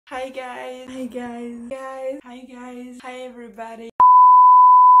Hi guys, hi everybody.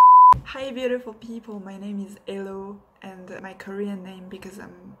 Hi beautiful people, my name is Eloo'S and my Korean name, because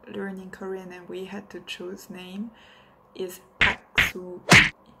I'm learning Korean and we had to choose name, is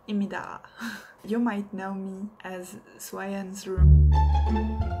Paksu입니다. You might know me as Swayan's room.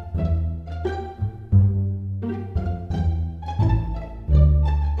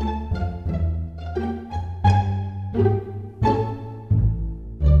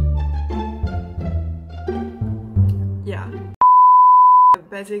 Yeah.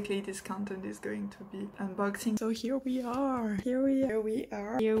 Basically, this content is going to be unboxing. So here we are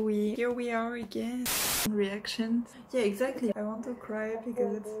again. Reactions. Yeah, exactly. I want to cry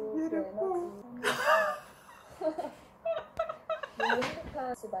because it's beautiful.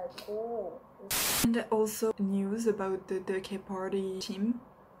 And also news about the DREAMCATCHER party team,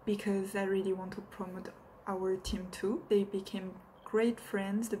 because I really want to promote our team too. They became great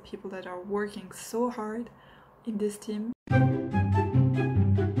friends, the people that are working so hard in this team.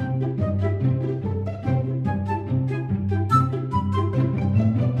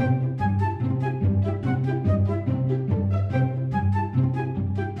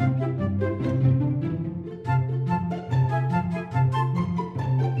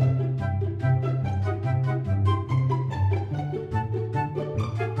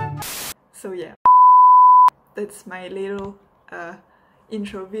 So yeah, that's my little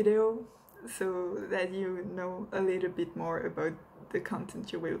intro video, so that you know a little bit more about the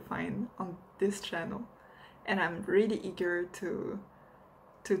content you will find on this channel. And I'm really eager to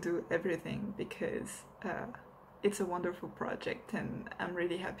do everything, because it's a wonderful project and I'm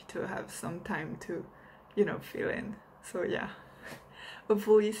really happy to have some time to, you know, fill in. So yeah,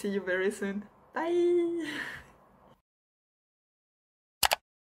 hopefully see you very soon. Bye!